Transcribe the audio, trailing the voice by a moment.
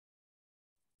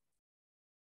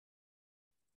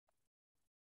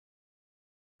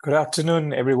Good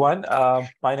afternoon, everyone.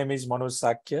 My name is Manoj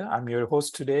Sakya. I'm your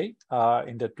host today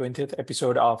in the 20th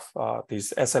episode of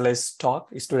this SLS Talk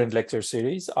student lecture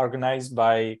series organized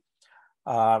by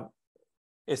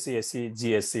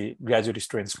SCSE-GSC Graduate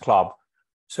Students Club.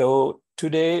 So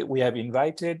today we have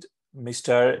invited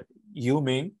Mr.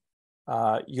 Jiang.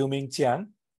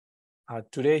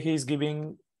 Today he's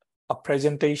giving a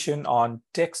presentation on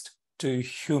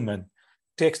Text2Human,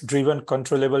 text-driven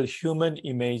controllable human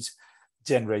image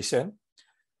generation.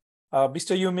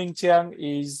 Mr. Jiang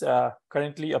is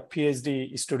currently a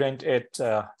PhD student at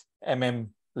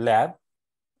Lab.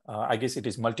 I guess it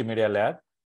is Multimedia Lab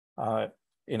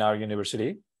in our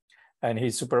university. And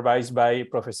he's supervised by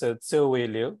Professor Wei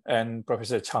Liu and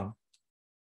Professor Chang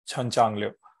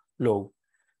Liu.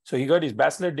 So he got his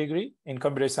bachelor degree in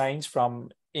computer science from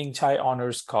Yingchai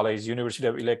Honors College, University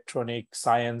of Electronic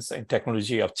Science and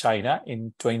Technology of China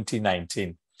in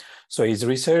 2019. So his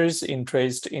research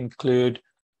interests include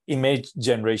image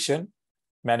generation,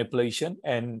 manipulation,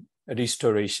 and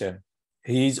restoration.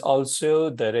 He is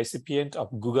also the recipient of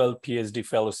Google PhD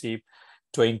Fellowship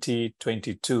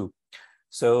 2022.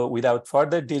 So without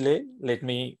further delay, let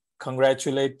me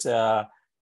congratulate Jiang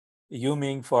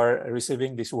for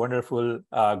receiving this wonderful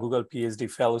Google PhD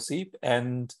Fellowship.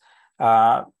 And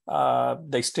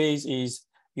the stage is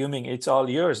Jiang, it's all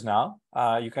yours now.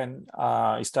 You can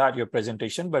start your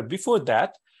presentation. But before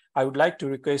that, I would like to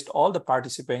request all the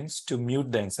participants to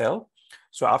mute themselves.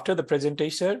 So after the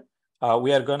presentation,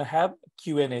 we are going to have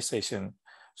Q&A session.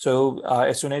 So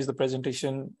as soon as the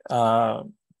presentation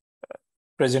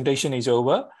is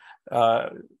over,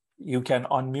 you can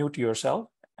unmute yourself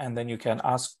and then you can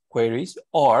ask queries,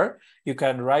 or you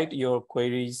can write your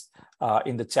queries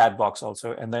in the chat box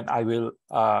also, and then I will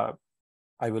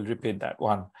repeat that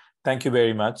one. Thank you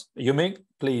very much. Jiang,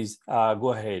 please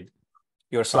go ahead.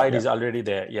 Your slide is already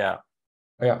there. Yeah.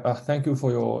 Thank you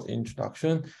for your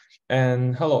introduction.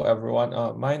 And hello,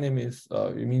 everyone. My name is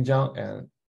Jiang, and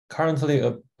currently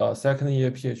a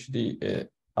second-year PhD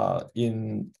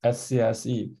in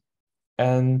SCSE.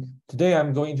 And today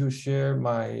I'm going to share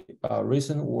my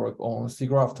recent work on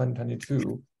SIGGRAPH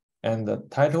 2022. And the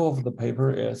title of the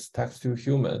paper is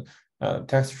Text2Human,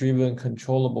 text-driven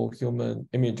controllable human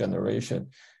image generation.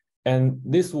 And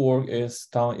this work is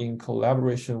done in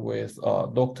collaboration with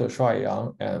Dr.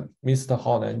 Jiang and Mr.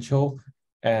 Haonan Qiu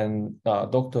and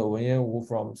Dr. Wenyan Wu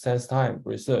from SenseTime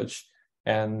Research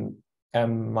and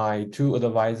my two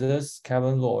advisors,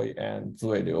 Kevin Loy and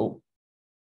Ziwei Liu.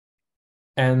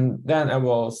 And then I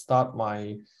will start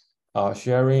my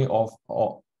sharing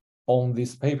on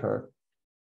this paper.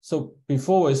 So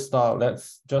before we start,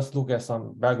 let's just look at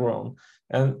some background.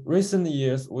 And recent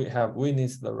years, we have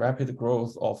witnessed the rapid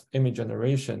growth of image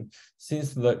generation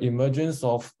since the emergence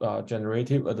of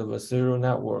generative adversarial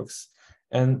networks.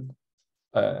 And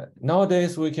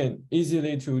nowadays, we can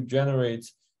easily generate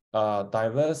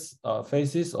diverse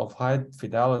faces of high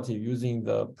fidelity using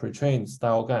the pre-trained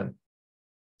style GAN.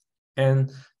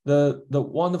 And the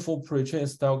wonderful pre-trained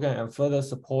style GAN further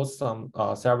supports some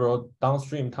several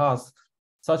downstream tasks,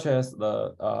 such as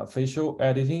the facial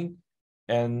editing,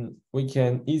 and we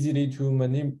can easily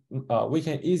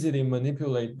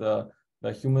manipulate the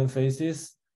human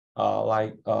faces,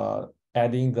 like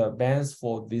adding the bands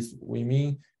for this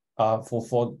women,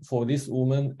 for this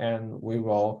woman, and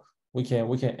we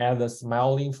can add the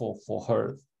smiling for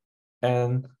her.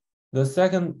 And the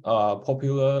second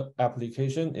popular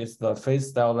application is the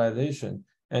face stylization,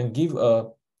 and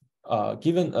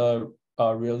given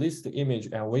a realistic image,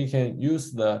 and we can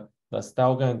use the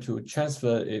style GAN to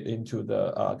transfer it into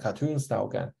the cartoon style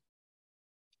GAN,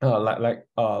 like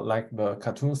the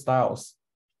cartoon styles.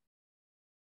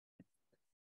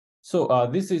 So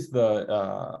this is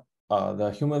the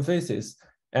human faces,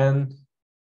 and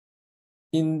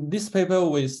in this paper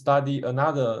we study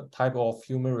another type of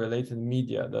human-related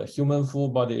media, the human full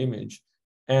body image.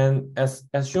 And as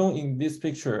shown in this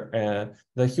picture,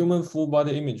 the human full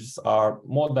body images are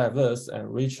more diverse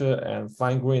and richer and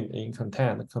fine-grained in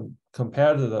content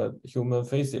compared to the human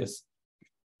faces.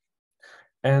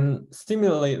 And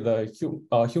similarly, the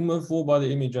human full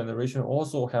body image generation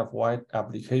also have wide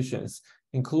applications,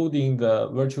 including the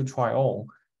virtual try-on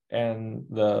and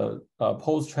the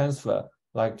pose transfer,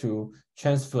 like to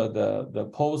transfer the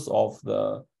pose of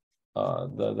the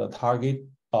target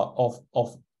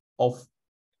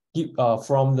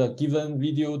from the given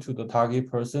video to the target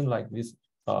person, like this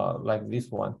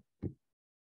one.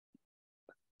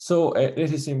 So it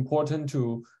is important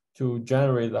to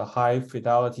generate the high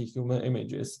fidelity human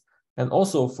images. And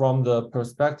also from the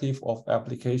perspective of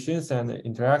applications and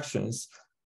interactions.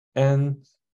 And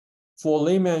for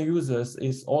layman users,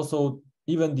 it's also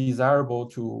even desirable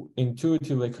to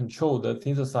intuitively control the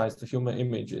synthesized human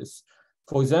images.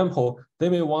 For example, they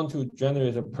may want to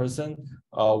generate a person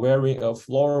wearing a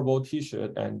flowable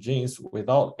t-shirt and jeans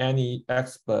without any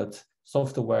expert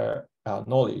software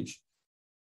knowledge.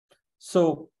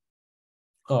 So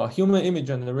human image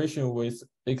generation with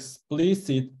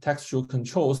explicit textual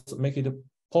controls make it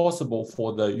possible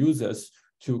for the users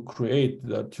to create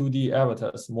the 2D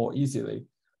avatars more easily.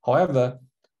 However,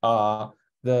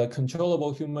 the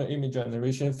controllable human image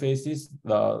generation faces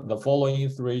the following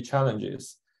three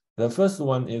challenges. The first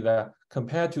one is that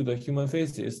compared to the human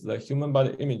faces, the human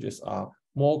body images are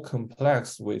more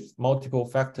complex with multiple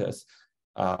factors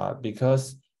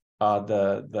because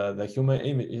the human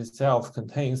image itself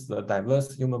contains the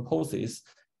diverse human poses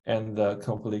and the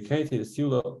complicated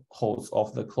silhouettes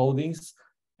of the clothing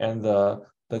and the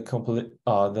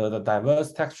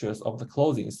diverse textures of the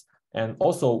clothing. And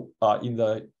also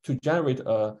to generate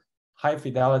a high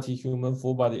fidelity human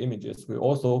full body images, we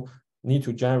also need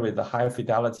to generate the high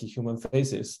fidelity human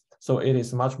faces. So it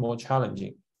is much more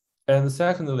challenging. And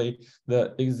secondly,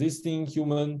 the existing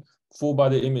human full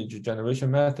body image generation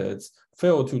methods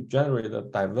fail to generate the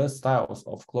diverse styles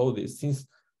of clothes since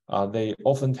they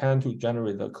often tend to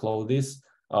generate the clothes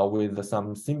with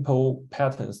some simple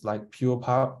patterns like pure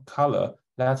color,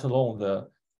 let alone the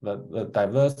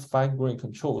diverse fine-grained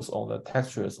controls on the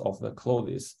textures of the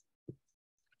clothes.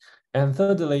 And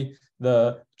thirdly,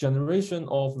 the generation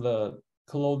of the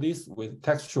clothes with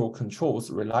textual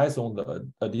controls relies on the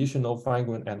additional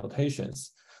fine-grained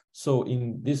annotations. So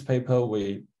in this paper,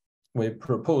 we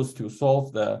propose to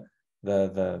solve the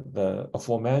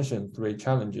aforementioned three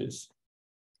challenges.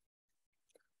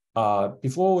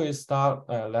 Before we start,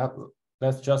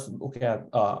 let's just look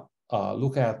at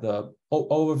the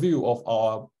overview of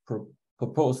our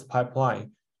proposed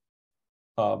pipeline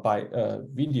by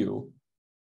video.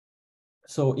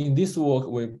 So in this work,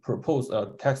 we propose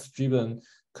a text-driven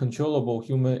controllable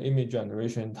human image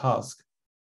generation task.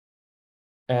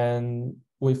 And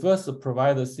we first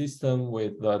provide the system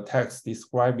with the text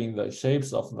describing the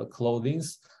shapes of the clothing.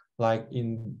 Like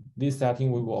in this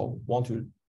setting, we will want to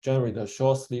generate a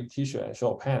short sleeve t-shirt and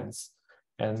short pants.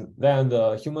 And then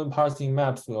the human parsing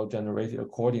maps will generate it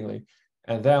accordingly.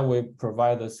 And then we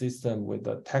provide the system with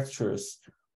the textures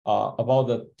about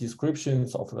the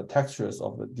descriptions of the textures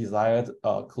of the desired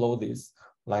clothes,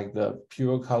 like the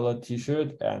pure color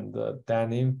t-shirt and the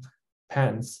denim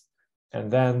pants. And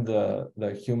then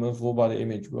the human full body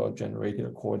image will generate it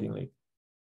accordingly.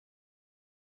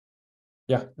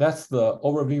 Yeah, that's the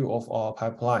overview of our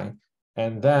pipeline.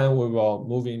 And then we will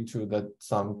move into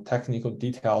some technical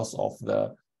details of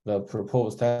the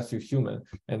proposed Text2Human.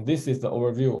 And this is the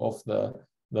overview of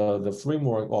the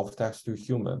framework of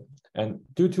Text2Human. And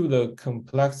due to the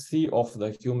complexity of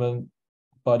the human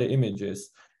body images,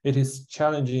 it is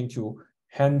challenging to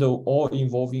handle all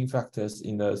involving factors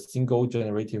in a single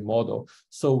generative model.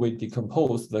 So we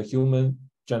decompose the human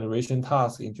generation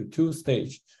task into two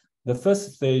stages. The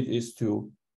first stage is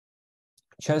to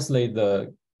translate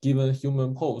the given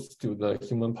human pose to the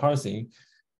human parsing.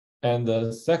 And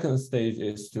the second stage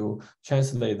is to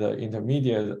translate the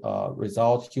intermediate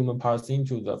result human parsing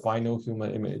to the final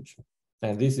human image.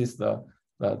 And this is the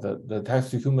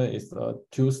Text2Human is a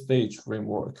two-stage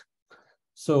framework.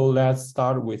 So let's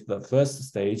start with the first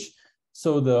stage.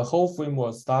 So the whole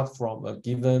framework starts from a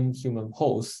given human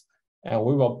pose, and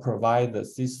we will provide the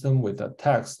system with the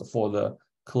text for the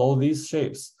clothes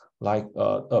shapes, like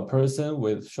a person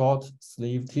with short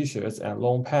sleeve t-shirts and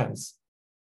long pants.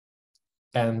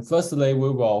 And firstly,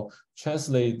 we will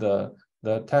translate the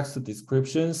text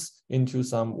descriptions into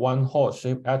some one-hot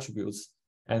shape attributes.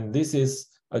 And this is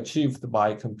achieved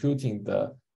by computing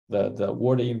the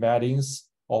word embeddings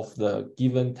of the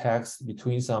given text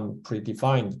between some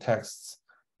predefined texts.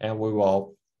 And we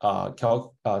will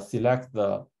select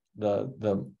the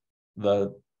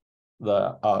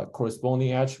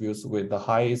corresponding attributes with the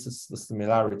highest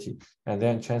similarity, and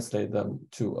then translate them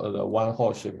to the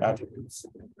one-hot shape attributes.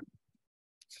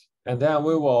 And then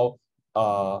we will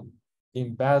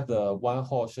embed the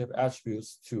one-hot shape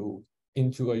attributes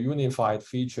into a unified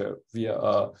feature via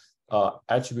a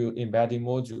attribute embedding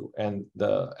module. And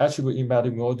the attribute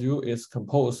embedding module is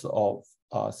composed of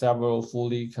several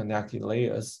fully connected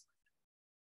layers.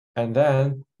 And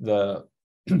then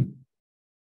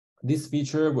this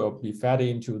feature will be fed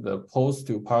into the pose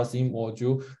to parsing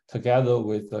module together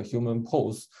with the human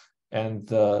pose. And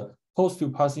the pose to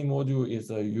parsing module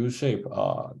is a U-shape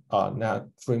net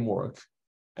framework.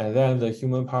 And then the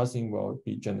human parsing will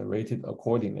be generated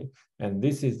accordingly. And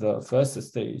this is the first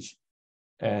stage.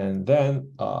 And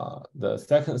then the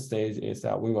second stage is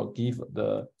that we will give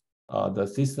the the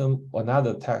system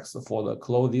another text for the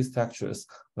clothes textures,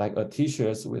 like a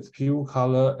t-shirt with pure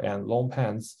color and long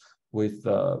pants with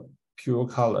pure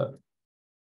color.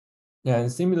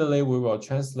 And similarly, we will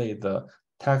translate the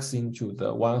text into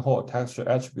the one-hot texture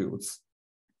attributes.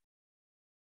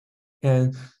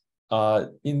 And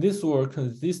in this work,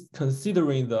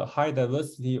 considering the high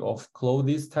diversity of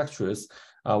clothes textures,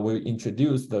 we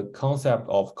introduce the concept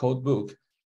of codebook.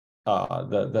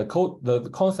 The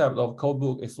concept of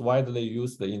codebook is widely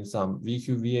used in some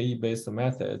VQ-VAE-based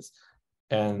methods,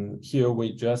 and here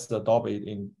we just adopt it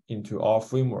into our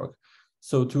framework.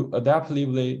 So to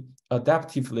adaptively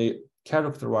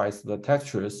characterize the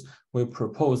textures, we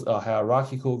propose a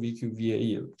hierarchical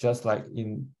VQ-VAE. Just like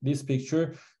in this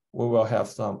picture, we will have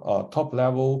some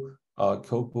top-level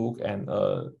codebook and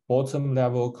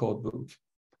bottom-level codebook.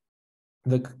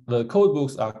 The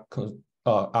codebooks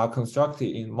are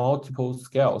constructed in multiple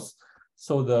scales.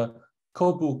 So the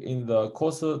codebook in the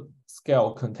coarser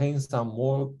scale contains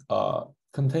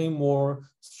more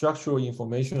structural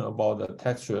information about the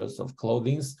textures of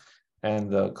clothing,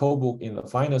 and the codebook in the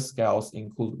finer scales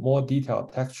include more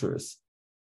detailed textures.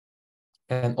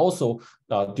 And also,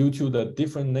 due to the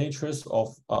different natures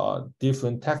of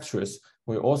different textures,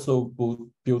 we also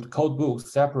build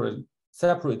codebooks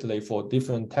separately for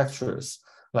different textures.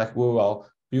 Like we will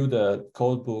build a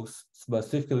codebook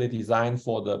specifically designed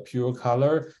for the pure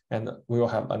color, and we will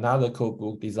have another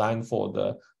codebook designed for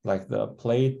the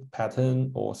plate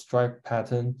pattern or stripe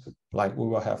pattern. Like we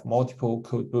will have multiple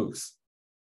codebooks.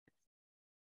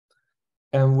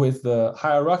 And with the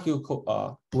hierarchical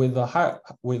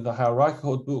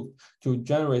hierarchical book to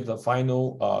generate the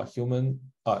final human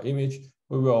image,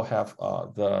 we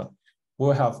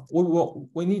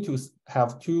need to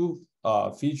have two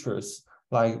features,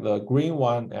 like the green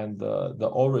one and the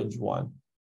orange one.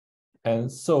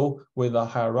 And so with the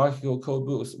hierarchical code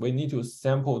books, we need to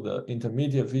sample the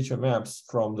intermediate feature maps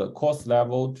from the coarse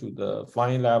level to the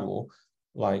fine level.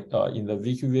 Like in the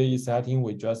VQ-VAE setting,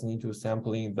 we just need to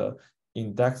sampling the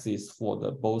indexes for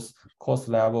the both coarse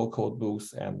level code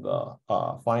books and the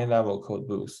fine level code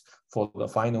books for the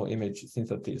final image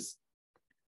synthesis.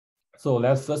 So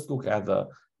let's first look at the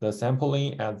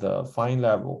sampling at the fine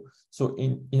level. So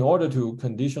in order to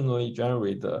conditionally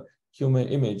generate the human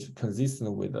image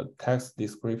consistent with the text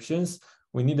descriptions,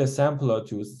 we need a sampler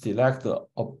to select the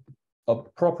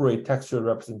appropriate texture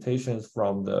representations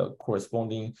from the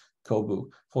corresponding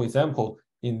codebook. For example,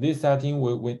 in this setting,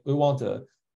 we want a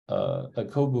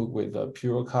codebook with a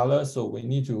pure color, so we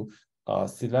need to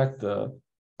select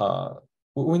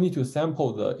we need to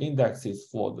sample the indexes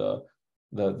for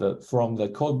from the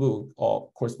codebook or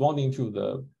corresponding to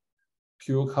the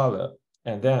pure color,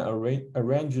 and then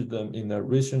arrange them in a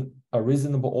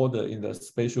reasonable order in the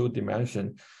spatial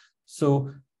dimension.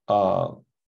 So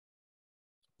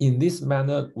in this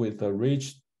manner, with the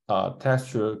rich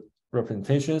texture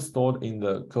representation stored in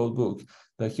the codebook,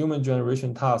 the human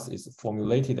generation task is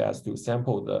formulated as to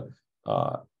sample the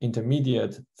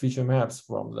intermediate feature maps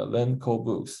from the learned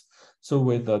codebooks. So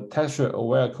with the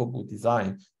texture-aware codebook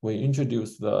design, we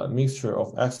introduce the mixture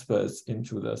of experts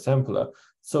into the sampler.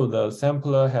 So the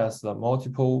sampler has the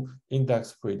multiple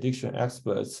index prediction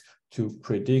experts to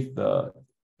predict the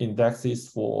indexes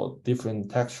for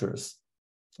different textures.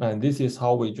 And this is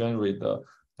how we generate the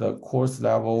coarse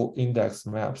level index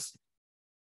maps.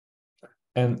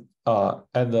 And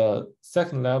at the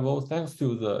second level, thanks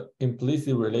to the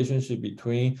implicit relationship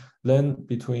between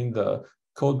the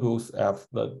codebooks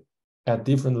at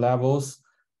different levels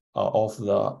of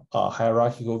the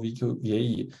hierarchical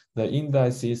VQ-VAE, the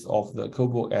indices of the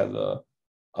codebook at the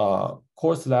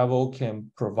coarse level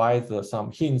can provide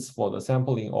some hints for the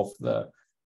sampling of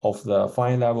the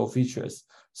fine level features.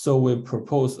 So we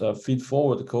propose a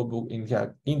feed-forward codebook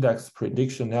index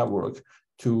prediction network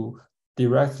to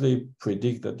directly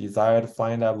predict the desired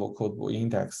fine level codebook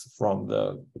index from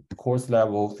the coarse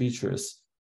level features.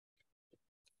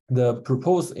 The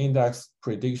proposed index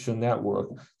prediction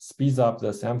network speeds up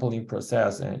the sampling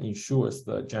process and ensures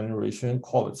the generation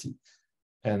quality.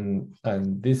 And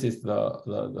this is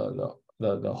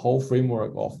the whole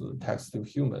framework of the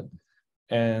Text2Human.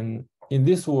 And in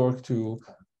this work, to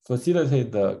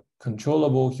facilitate the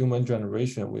controllable human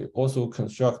generation, we also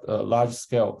construct a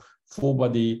large-scale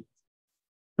full-body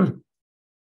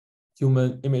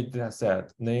human image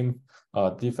dataset named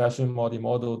Deep Fashion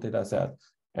Multimodal Dataset,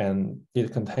 and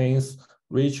it contains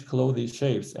rich clothing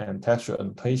shapes and texture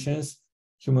annotations,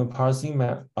 human parsing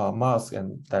masks,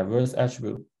 and diverse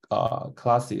attribute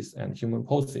classes and human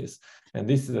poses. And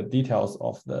this is the details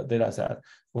of the dataset.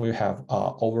 We have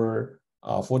over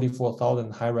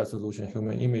 44,000 high-resolution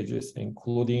human images,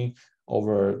 including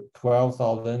over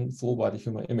 12,000 full-body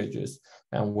human images,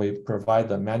 and we provide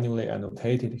the manually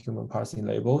annotated human parsing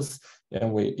labels,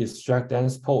 and we extract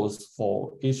dense pose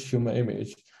for each human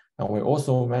image, and we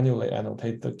also manually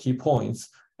annotate the key points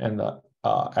and the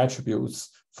attributes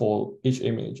for each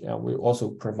image, and we also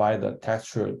provide the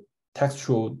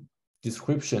textual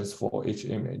descriptions for each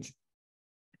image.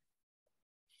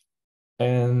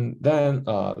 And then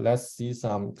let's see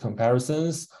some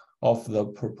comparisons of the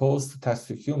proposed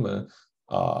text-to-human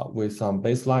with some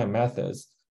baseline methods.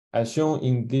 As shown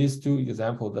in these two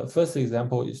examples, the first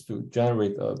example is to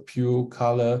generate a pure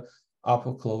color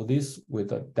upper clothes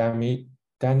with a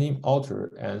denim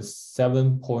outer and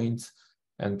 7-point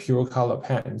and pure color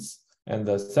pants. And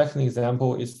the second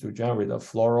example is to generate a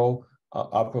floral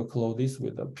upper clothes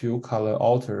with a pure color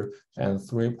outer and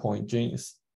 3-point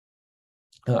jeans.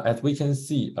 As we can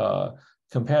see,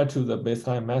 compared to the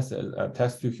baseline method,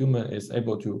 text-to-human is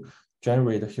able to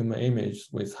generate a human image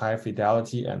with high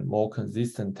fidelity and more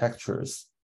consistent textures.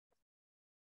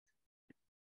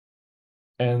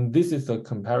 And this is a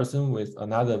comparison with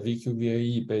another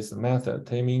VQ-VAE-based method,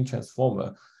 taming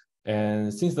transformer.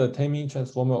 And since the taming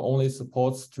transformer only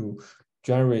supports to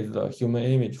generate the human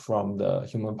image from the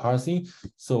human parsing,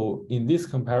 so in this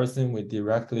comparison, we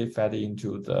directly fed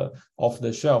into the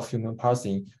off-the-shelf human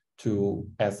parsing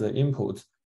as the input,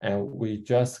 and we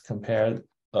just compared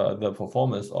the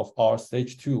performance of our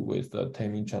stage 2 with the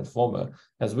taming transformer.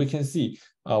 As we can see,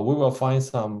 we will find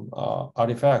some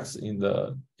artifacts in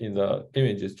the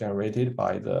images generated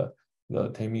by the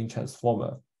taming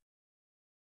transformer.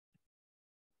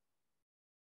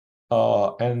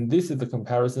 And this is the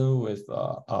comparison with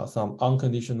some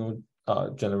unconditional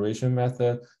generation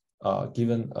method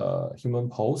given a human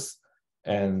pose.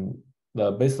 And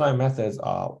the baseline methods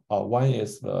are one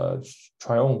is the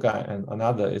triune GAN and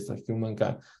another is the human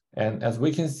GAN. And as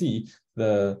we can see,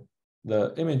 the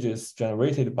images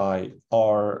generated by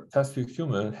our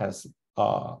text-to-human has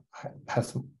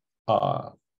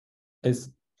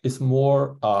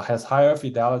higher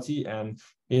fidelity, and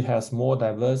it has more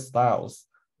diverse styles,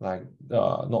 like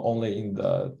not only in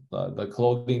the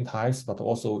clothing types, but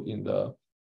also in the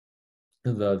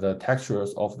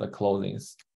textures of the clothing.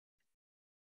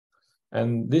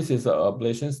 And this is an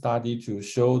ablation study to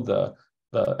show the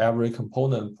every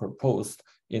component proposed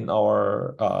in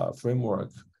our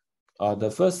framework. The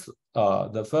first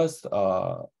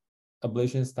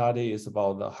ablation study is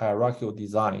about the hierarchical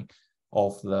design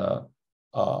of the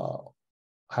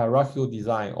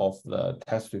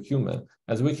text-to-human.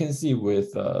 As we can see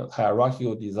with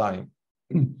hierarchical design,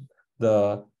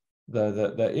 the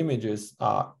images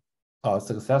are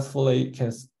successfully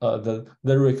the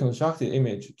reconstructed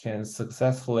image can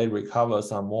successfully recover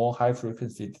some more high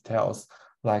frequency details.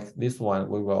 Like this one,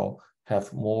 we will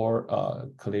have more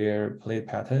clear plate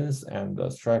patterns and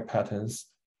stripe patterns.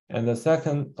 And the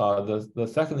second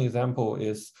example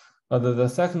is the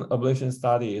second ablation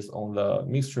study is on the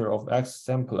mixture of X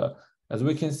sampler. As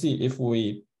we can see, if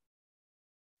we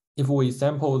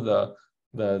sample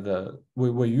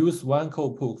we use one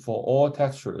code book for all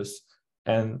textures,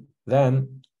 and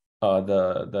then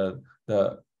the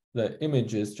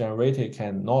images generated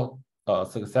cannot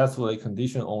successfully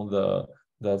condition on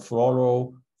the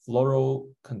floral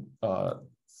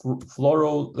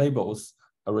labels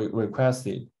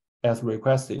requested.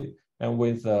 And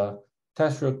with the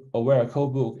texture-aware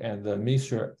codebook and the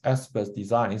mixture expert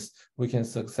designs, we can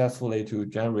successfully to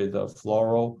generate the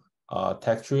floral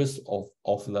textures of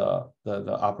the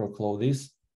upper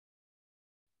clothes.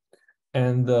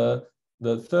 And the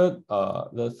third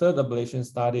ablation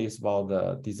study is about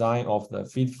the design of the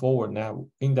feed-forward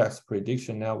index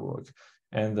prediction network,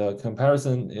 and the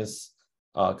comparison is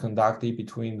conducted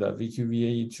between the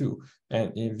VQ-VAE2.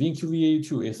 And in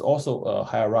VQ-VAE2 is also a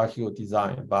hierarchical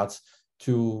design, but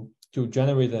to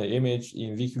generate the image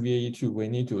in VQ-VAE2, we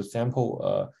need to sample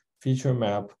a feature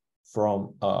map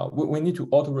from, we need to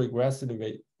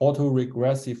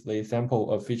auto-regressively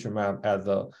sample a feature map at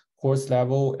the coarse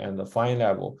level and the fine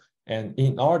level. And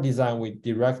in our design, we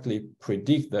directly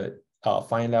predict the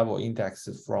fine level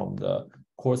indexes from the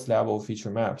coarse level feature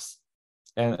maps.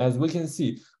 And as we can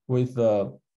see with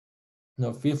the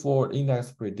feed-forward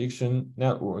index prediction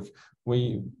network,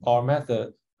 our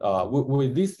method,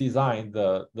 with this design,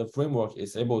 the framework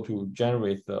is able to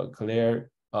generate the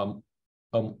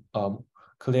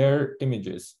clear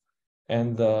images.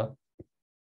 And the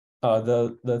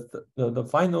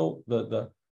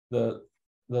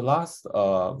last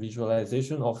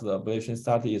visualization of the ablation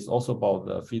study is also about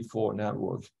the feed-forward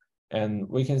network. And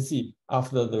we can see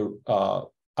after the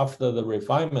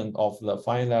refinement of the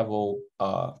fine level,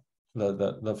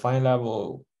 the fine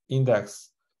level index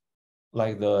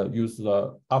like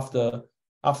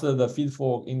after the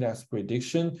feed-forward index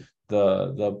prediction,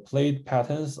 the plate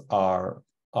patterns are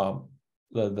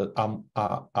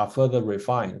further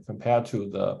refined compared to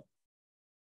the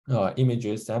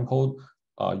images sampled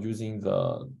using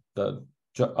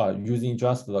using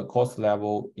just the cost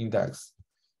level index.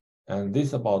 And this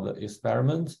is about the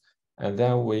experiment. And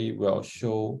then we will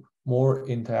show more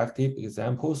interactive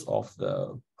examples of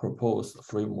the proposed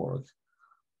framework.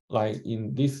 Like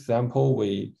in this example,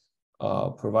 we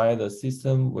provide a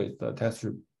system with the text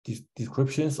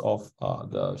descriptions of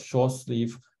the short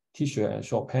sleeve t-shirt and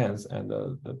short pants and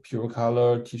the pure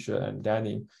color t-shirt and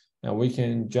denim. And we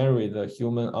can generate the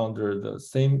human under the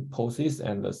same poses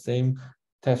and the same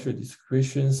texture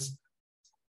descriptions.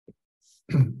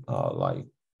 Like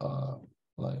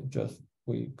just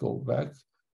we go back,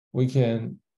 we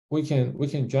can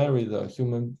generate the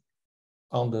human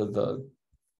under the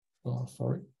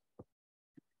sorry.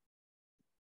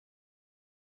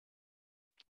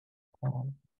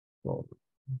 So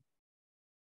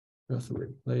just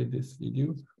replay this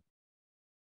video.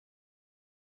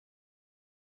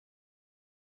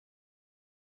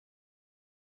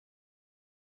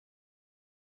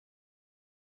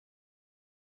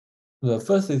 The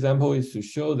first example is to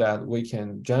show that we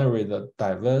can generate the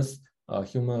diverse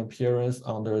human appearance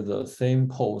under the same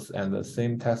pose and the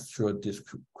same textual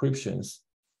descriptions.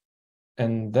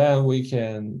 And then we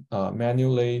can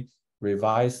manually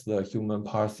revise the human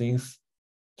parsings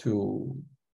to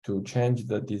change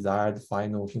the desired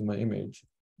final human image.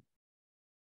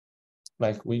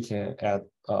 Like we can add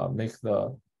make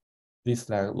this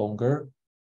leg longer.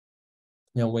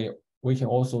 And we can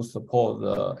also support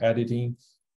the editing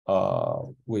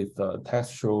with the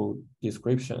textual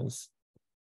descriptions,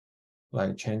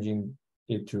 like changing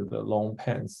it to the long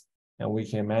pants. And we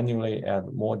can manually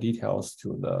add more details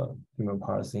to the human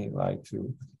parsing, like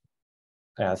to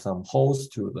add some holes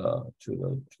to the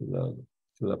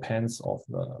pants of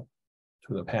the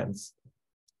pants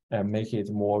and make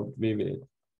it more vivid.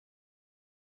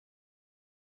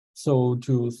 So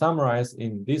to summarize,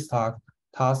 in this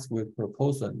task we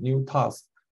propose a new task,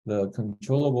 the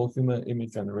controllable human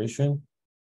image generation,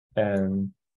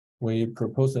 and we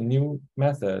propose a new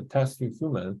method,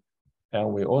 Text2Human,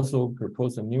 and we also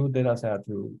propose a new data set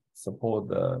to support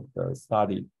the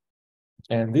study.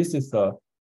 And this is the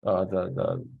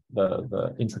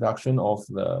introduction of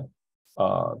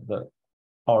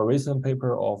our recent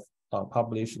paper of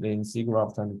published in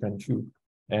SIGGRAPH 2022.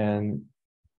 And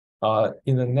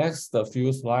in the next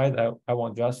few slides, I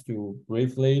want just to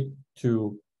briefly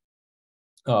to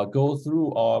go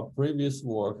through our previous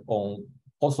work on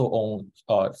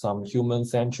some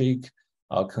human-centric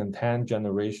content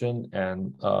generation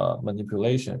and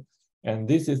manipulation. And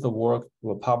this is the work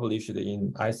we published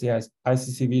in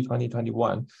ICCV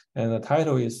 2021. And the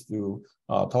title is to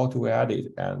talk to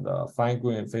edit and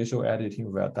fine-grained facial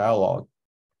editing via dialogue.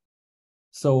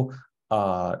 So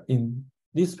in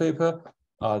this paper,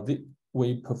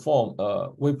 we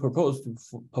propose to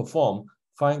perform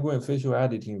fine-grained facial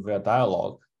editing via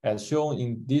dialogue, as shown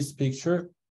in this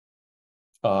picture.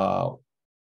 The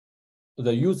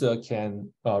user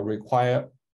can require,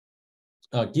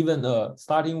 given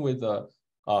starting with the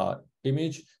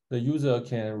image, the user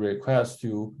can request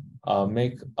to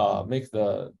make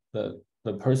the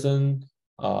person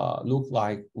look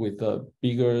like with a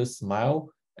bigger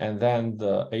smile, and then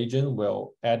the agent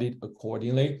will edit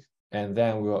accordingly, and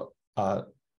then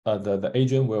the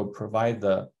agent will provide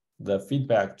the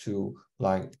feedback to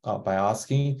by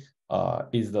asking,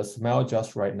 is the smile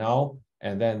just right now?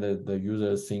 And then the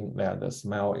user think that the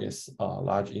smile is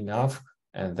large enough,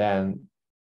 and then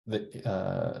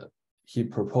he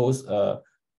proposed a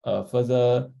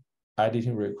further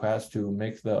editing request to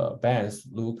make the bands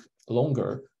look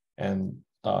longer and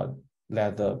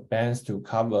let the bands to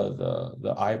cover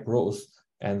the eyebrows,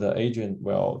 and the agent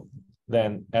will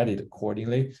then edit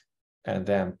accordingly, and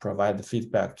then provide the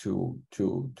feedback to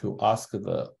ask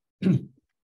the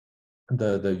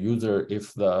user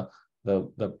if the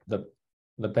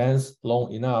bands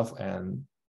long enough, and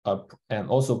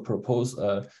also propose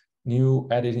new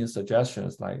editing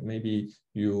suggestions, like maybe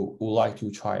you would like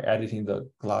to try editing the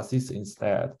glasses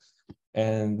instead.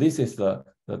 And this is the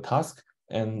task.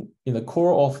 And in the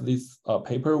core of this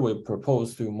paper, we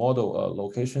propose to model a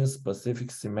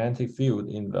location-specific semantic field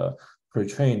in the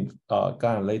pre-trained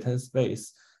GAN latent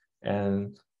space.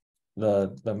 And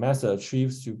the method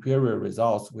achieves superior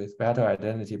results with better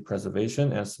identity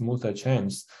preservation and smoother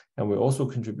change. And we also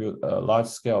contribute a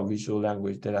large-scale visual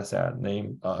language dataset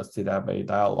named CWA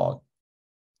dialogue.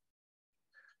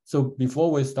 So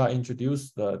before we start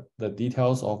introduce the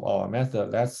details of our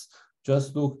method, let's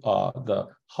just look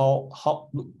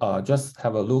just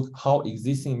have a look how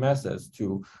existing methods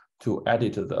to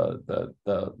edit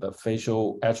the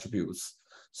facial attributes.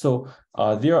 So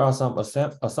there are some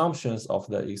assumptions of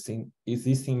the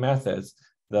existing methods.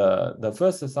 The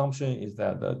first assumption is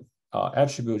that the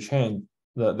attribute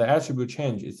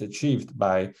change is achieved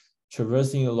by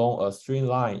traversing along a straight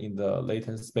line in the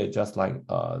latent space, just like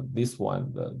this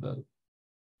one,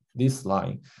 this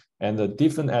line. And the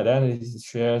different identities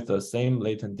share the same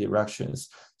latent directions.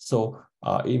 So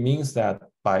it means that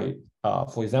by,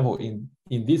 for example, in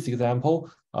this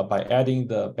example, by adding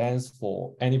the bands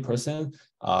for any person,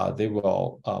 they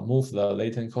will move the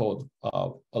latent code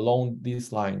along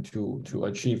this line to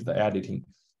achieve the editing.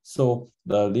 So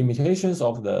the limitations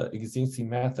of the existing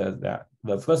method, that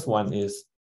the first one is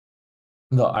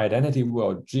the identity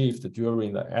will drift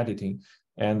during the editing.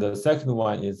 And the second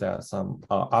one is that some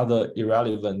other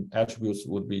irrelevant attributes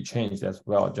would be changed as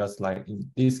well, just like in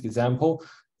this example,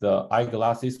 the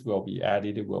eyeglasses will be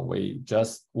added when we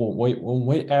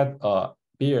add a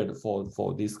beard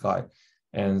for this guy,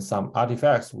 and some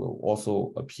artifacts will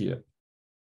also appear.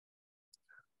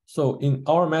 So in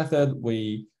our method,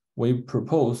 we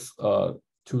propose to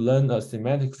learn a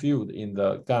semantic field in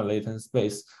the GAN latent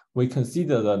space. We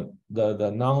consider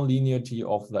the non-linearity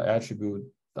of the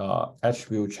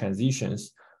attribute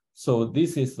transitions. So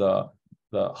this is the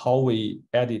how we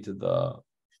edit the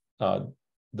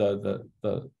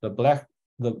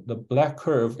black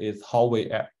curve is how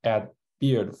we add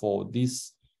beard for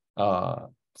this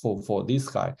for this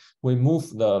guy. We move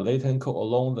the latent code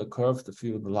along the curved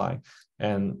field line,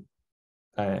 and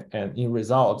in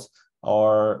results,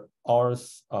 our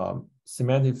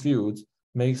semantic fields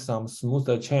make some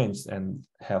smoother changes and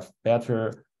have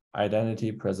better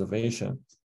identity preservation.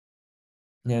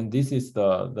 And this is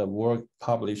the work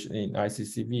published in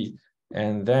ICCV.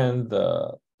 And then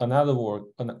another work,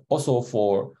 also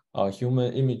for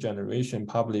human image generation,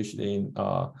 published in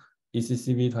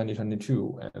ECCV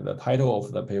 2022. And the title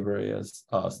of the paper is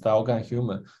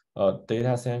SCSE-GSC, a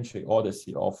data-centric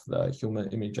odyssey of the human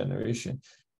image generation.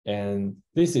 And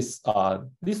this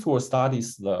work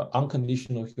studies the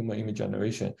unconditional human image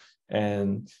generation.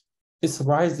 And it is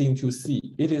surprising to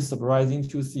see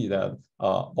that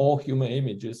all human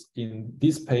images in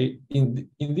this page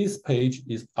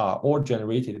are all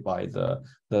generated by the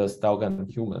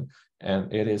SCSE-GSC,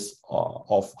 and it is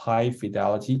of high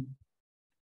fidelity.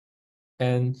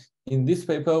 And in this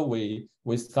paper, we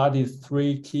studied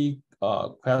three key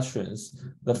questions.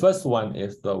 The first one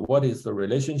is what is the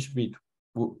relationship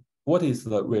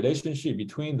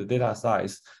between the data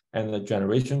size and the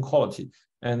generation quality?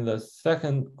 And the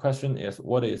second question is,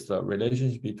 what is the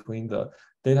relationship between the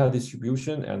data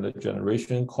distribution and the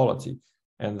generation quality?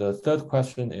 And the third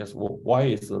question is, well, why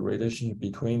is the relationship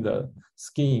between the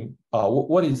scheme?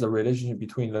 What is the relationship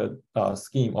between the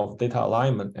scheme of data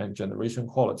alignment and generation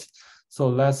quality? So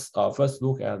let's first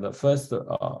look at the first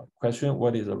question.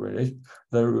 What is the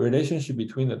relationship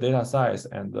between the data size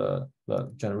and the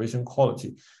generation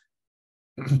quality?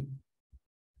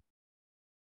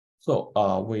 So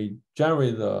we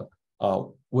generate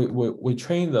we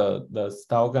train the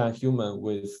SCSE-GSC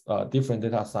with different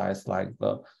data size, like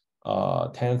the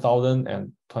 10,000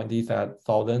 and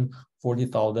 20,000,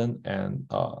 40,000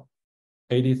 and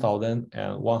 80,000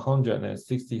 and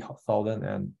 160,000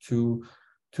 and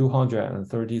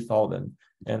 230,000.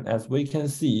 And as we can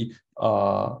see,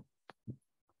 the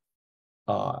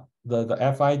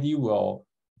FID will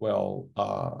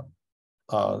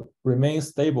remain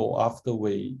stable after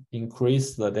we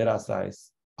increase the data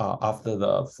size after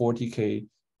the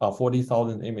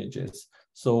 40,000 images.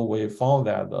 So we found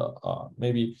that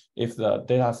maybe if the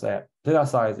data size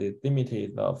is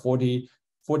limited,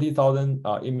 40,000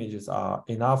 images are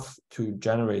enough to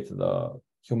generate the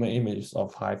human images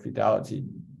of high fidelity.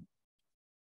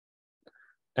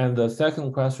 And the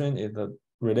second question is the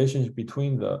relationship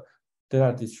between the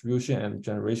data distribution and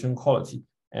generation quality.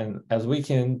 And as we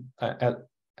can, as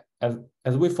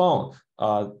we found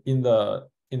in the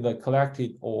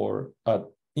collected or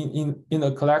in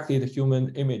the collected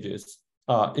human images,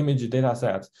 image data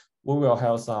sets, we will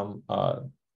have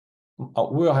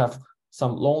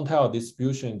some long tail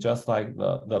distribution, just like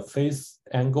the face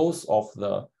angles of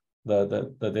the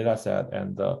data set,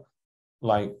 and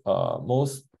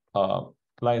most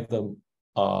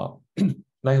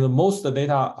most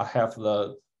data have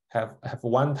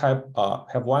one type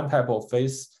of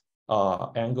face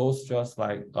angles, just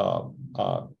like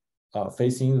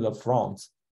facing the front.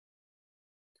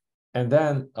 And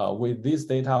then with this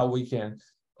data, we can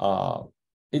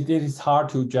it is hard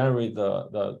to generate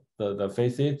the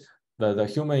faces, the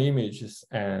human images,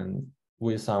 and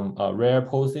some rare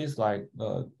poses like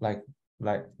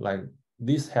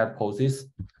these head poses.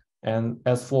 And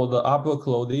as for the upper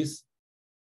clothes,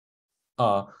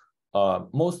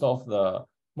 most of the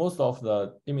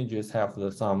images have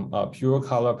some pure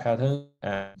color pattern,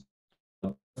 and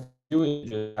few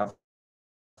images have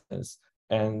patterns.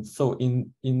 And so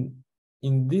in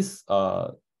this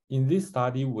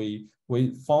study, we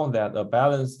found that a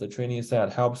balanced training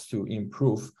set helps to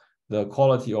improve the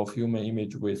quality of human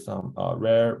image with some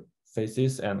rare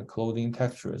faces and clothing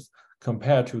textures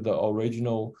compared to the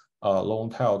original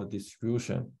long-tailed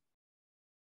distribution.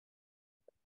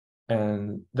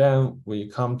 And then we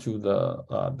come to the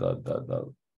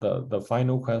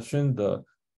final question, the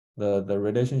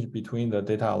relationship between the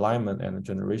data alignment and the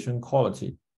generation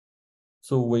quality.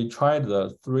 So we tried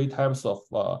the 3 types of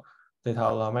data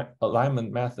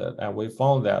alignment method, and we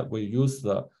found that we use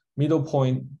the middle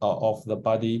point of the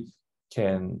body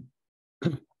can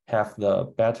have the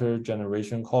better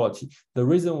generation quality. The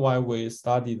reason why we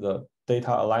study the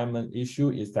data alignment issue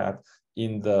is that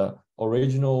in the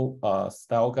original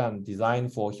style gun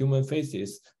designed for human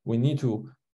faces, we need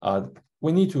to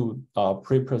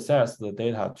pre-process the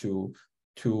data to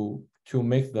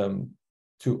make them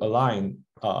to align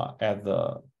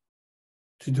to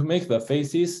make the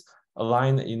faces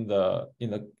align in the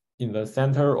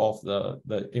center of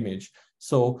the image.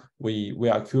 So we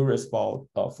are curious about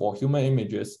for human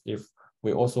images if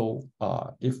we also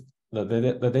if the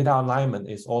data alignment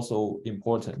is also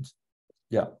important.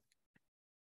 Yeah.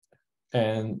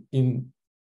 And in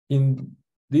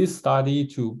this study,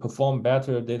 to perform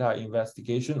better data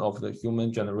investigation of the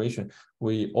human generation,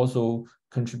 we also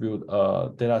contribute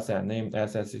a data set named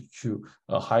SCSE-GSC,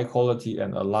 a high quality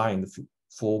and aligned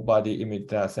full body image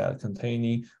data set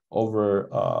containing over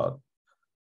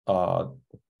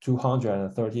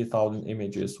 230,000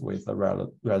 images with a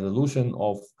resolution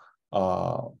of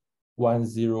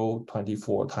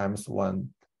 1024 times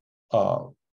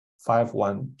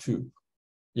 512.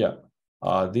 Yeah.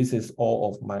 This is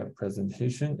all of my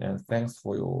presentation, and thanks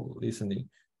for your listening.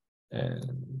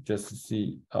 And just to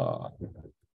see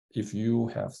if you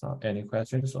have any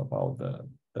questions about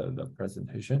the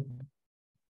presentation.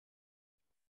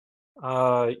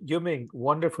 Yuming,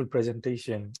 wonderful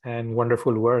presentation and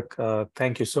wonderful work.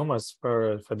 Thank you so much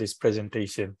for this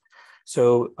presentation.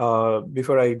 So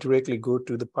before I directly go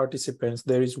to the participants,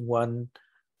 there is one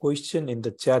question in the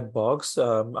chat box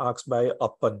asked by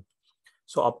Appan.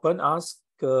 So Appan asked,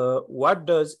 what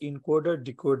does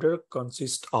encoder-decoder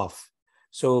consist of?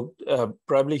 So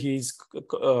probably he's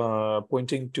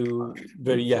pointing to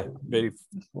very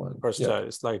first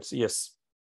slides. Yes.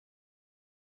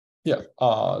 Yeah.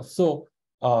 So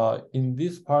in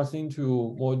this parsing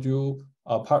to module,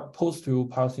 post to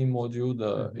parsing module,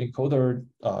 the encoder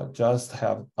just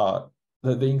have the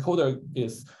encoder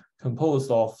is composed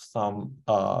of some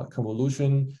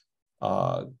convolution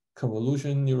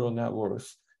neural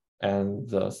networks, and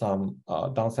some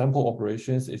downsample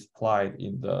operations is applied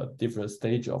in the different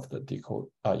stage of the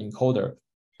encoder,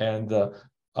 and the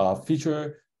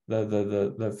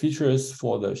features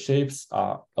for the shapes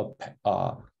are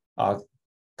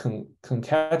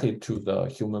concatenated to the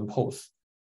human pose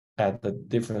at the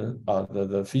different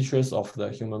the features of the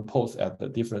human pose at the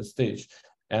different stage,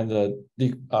 and the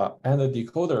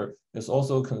decoder is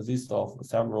also consists of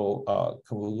several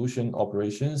convolution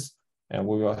operations, and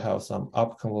we will have some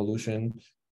up convolution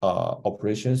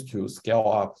operations to scale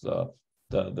up the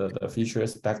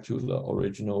features back to the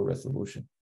original resolution.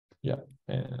 Yeah,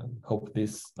 and hope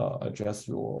this address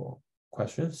your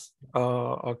questions.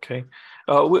 Okay.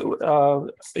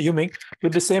 Yuming,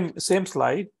 with the same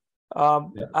slide,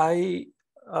 I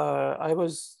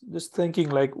was just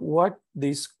thinking like what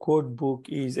this code book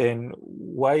is and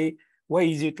why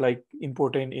is it like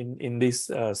important in this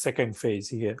second phase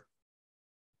here?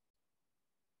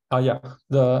 Yeah,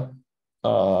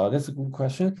 that's a good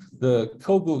question. The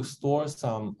code book stores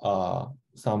some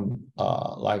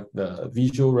like the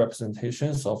visual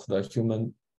representations of the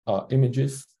human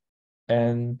images,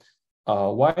 and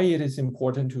why it is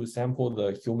important to sample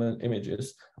the human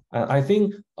images. And I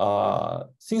think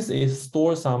since it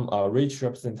stores some rich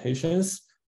representations,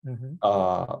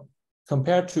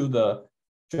 compared to the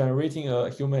generating a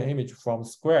human image from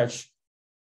scratch,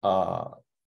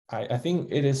 I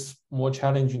think it is more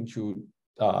challenging to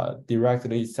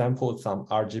directly sample some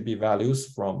RGB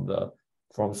values from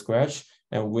scratch.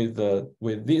 And with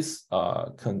this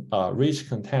rich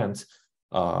content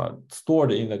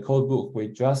stored in the code book, we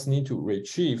just need to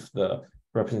retrieve the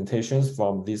representations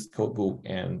from this code book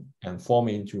and form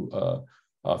into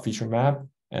a feature map,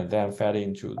 and then fed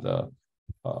into the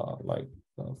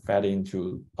fed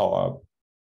into our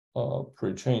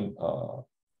pre-trained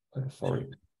sorry,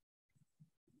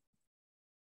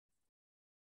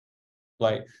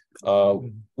 like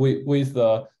with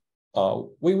the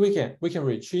we can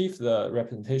retrieve the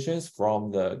representations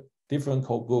from the different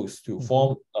code books to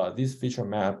form this feature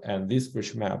map and this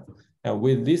feature map, and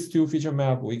with these two feature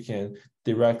map we can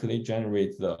directly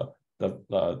generate the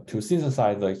to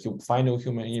synthesize the final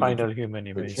human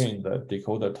image, train the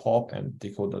decoder top and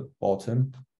decoder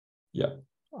bottom. Yeah.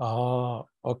 Oh,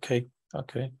 okay,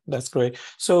 that's great.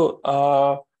 So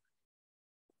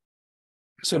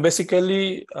so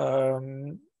basically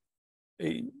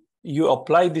you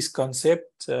apply this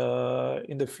concept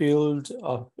in the field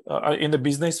of in the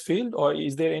business field, or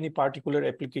is there any particular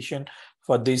application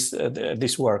for this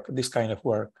this work, this kind of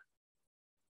work?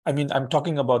 I mean, I'm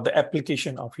talking about the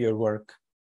application of your work.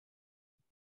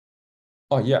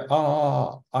 Oh yeah,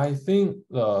 I think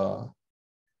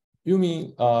you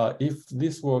mean if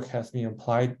this work has been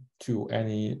applied to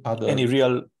any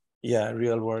real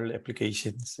world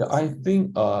applications? Yeah, I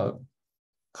think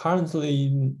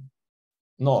currently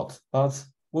not, but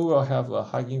we will have a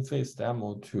Hugging Face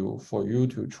demo for you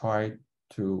to try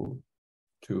to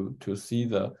see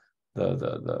the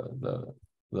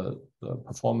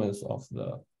performance of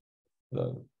the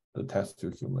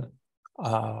Text2Human.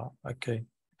 Okay.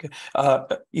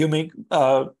 You mean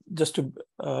just to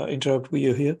interrupt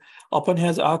you here, Open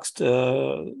has asked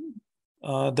the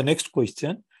next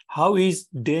question: how is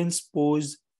dense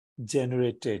pose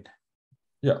generated?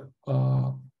 Yeah,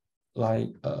 like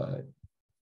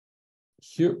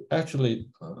here actually,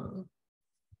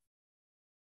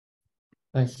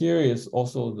 and here is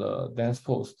also the dense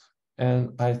pose,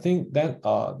 and I think that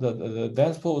the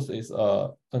dense pose is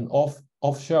an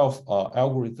off-shelf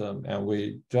algorithm, and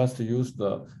we just use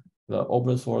the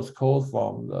open source code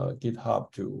from the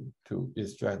GitHub to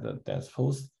extract the dense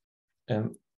pose,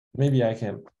 and maybe I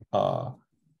can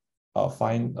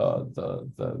find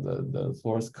the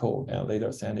source code and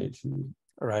later send it to you.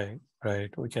 Right.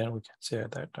 We can say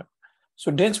that. So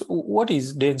dense, what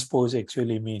is dense pose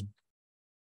actually mean?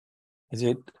 Is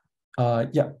it?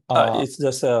 Yeah. It's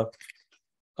just a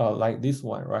like this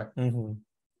one, right?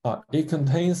 It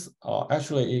contains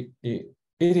actually it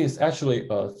is actually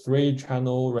a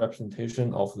 3-channel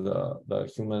representation of the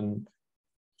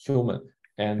human,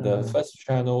 and the first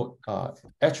channel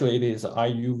actually it is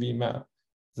IUV map.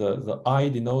 The I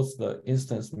denotes the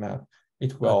instance map.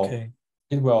 It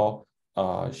will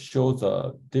show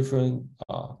the different.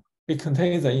 It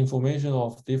contains the information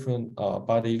of different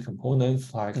body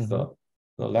components like the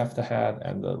left head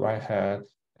and the right head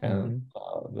and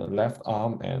the left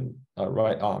arm and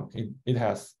right arm. It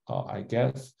has I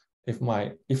guess if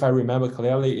I remember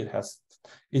clearly,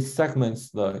 it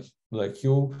segments the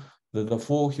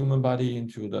full human body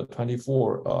into the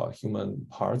 24 human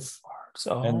parts.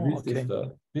 And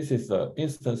this is the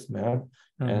instance map,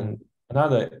 and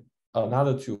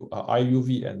another two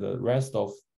IUV, and the rest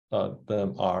of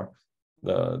them are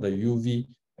the UV,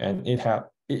 and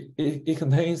it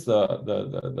contains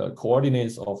the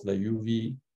coordinates of the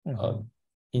UV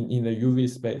in the UV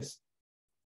space.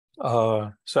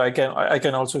 So I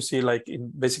can also see, like,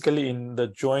 basically in the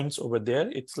joints over there,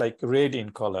 it's like red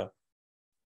in color.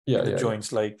 The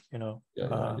joints, like, you know.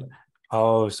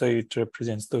 Oh, so it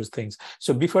represents those things.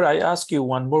 So before I ask you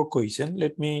one more question,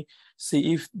 let me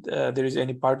see if there is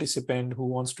any participant who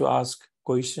wants to ask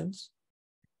questions.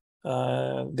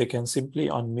 They can simply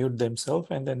unmute themselves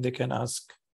and then they can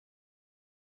ask.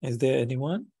 Is there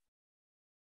anyone?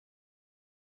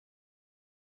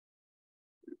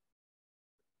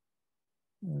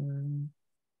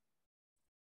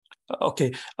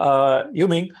 Okay,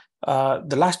 Yuming,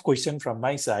 the last question from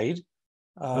my side.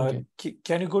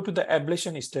 Can you go to the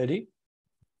ablation study?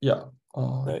 Yeah,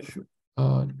 sure.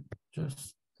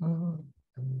 Just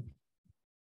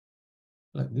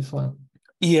like this one.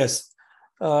 Yes,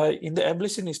 in the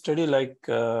ablation study, like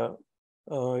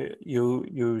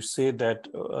you say that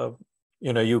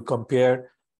you know, you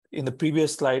compare in the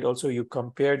previous slide. Also, you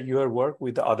compared your work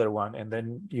with the other one, and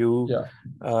then you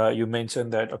you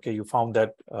mentioned that you found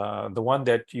that the one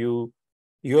that your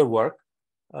work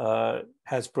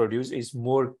has produced is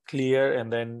more clear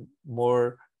and then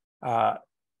more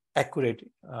accurate,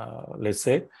 let's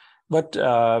say. But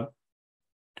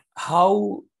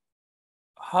how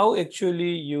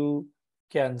actually you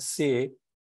can say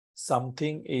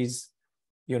something is,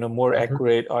 you know, more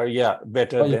accurate or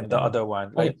better than the other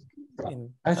one? Like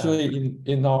actually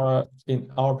in our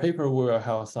paper we will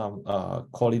have some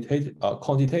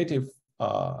quantitative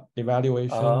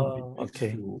evaluation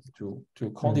to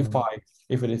quantify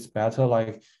if it is better,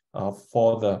 like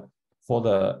for the For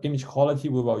the image quality,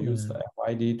 we will use the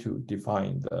FID to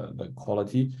define the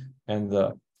quality. And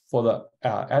for the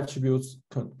attributes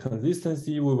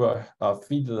consistency, we will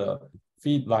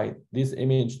feed like this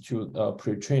image to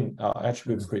pre-train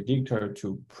attribute predictor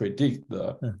to predict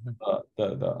the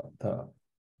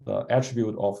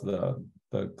attribute of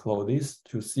the clothes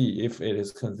to see if it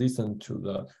is consistent to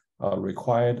the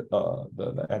required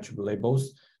the attribute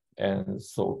labels. And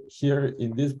so here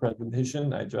in this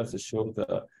presentation, I just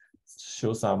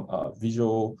show some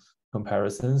visual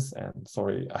comparisons. And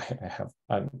sorry,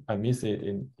 I miss it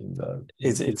in the.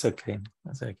 It's okay.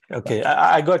 It's okay. Okay,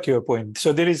 I got your point.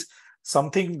 So there is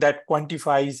something that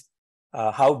quantifies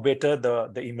how better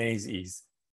the image is.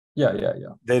 Yeah.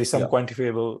 There is some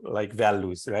quantifiable like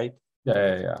values, right?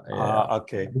 Yeah.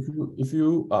 Okay. If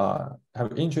you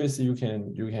have interest, you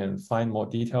can find more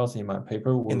details in my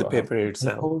paper. In the paper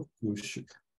itself.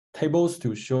 Tables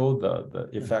to show the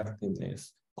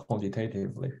effectiveness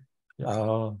quantitatively. Yeah.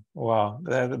 Oh wow,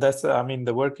 that's I mean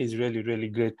the work is really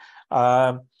great.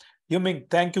 Yuming,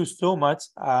 thank you so much.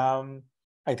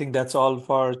 I think that's all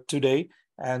for today.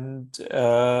 And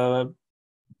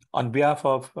on behalf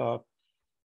of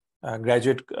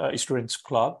Graduate Students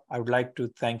Club, I would like to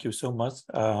thank you so much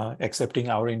accepting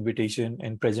our invitation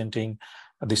and presenting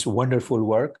this wonderful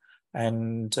work.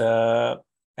 And on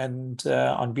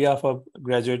behalf of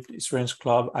Graduate Students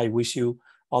Club, I wish you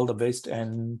all the best.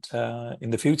 And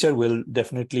in the future, we'll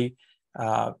definitely,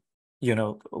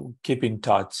 keep in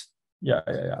touch. Yeah.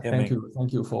 Thank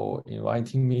you for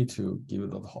inviting me to give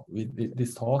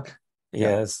this talk.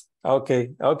 Yes.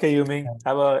 Okay, Yuming.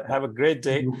 Have a great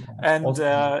day. And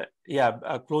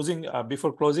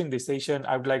before closing this session,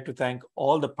 I would like to thank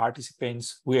all the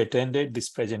participants who attended this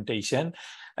presentation.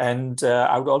 And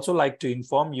I would also like to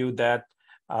inform you that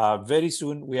very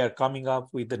soon we are coming up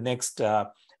with the next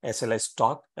SLS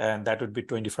talk, and that would be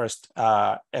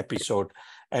 21st episode.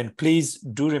 And please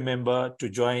do remember to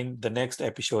join the next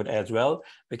episode as well,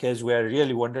 because we are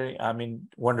really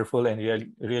wonderful and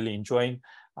really enjoying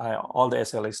all the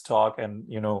SLS talk and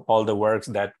all the works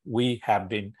that we have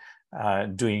been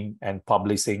doing and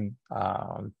publishing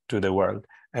to the world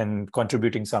and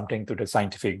contributing something to the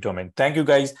scientific domain. Thank you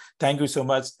guys. Thank you so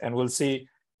much, and we'll see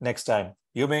next time.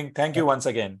 Yuming, thank you once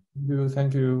again.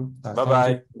 Thank you.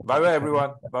 Bye-bye. Bye-bye,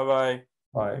 everyone. Bye-bye.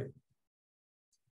 Bye.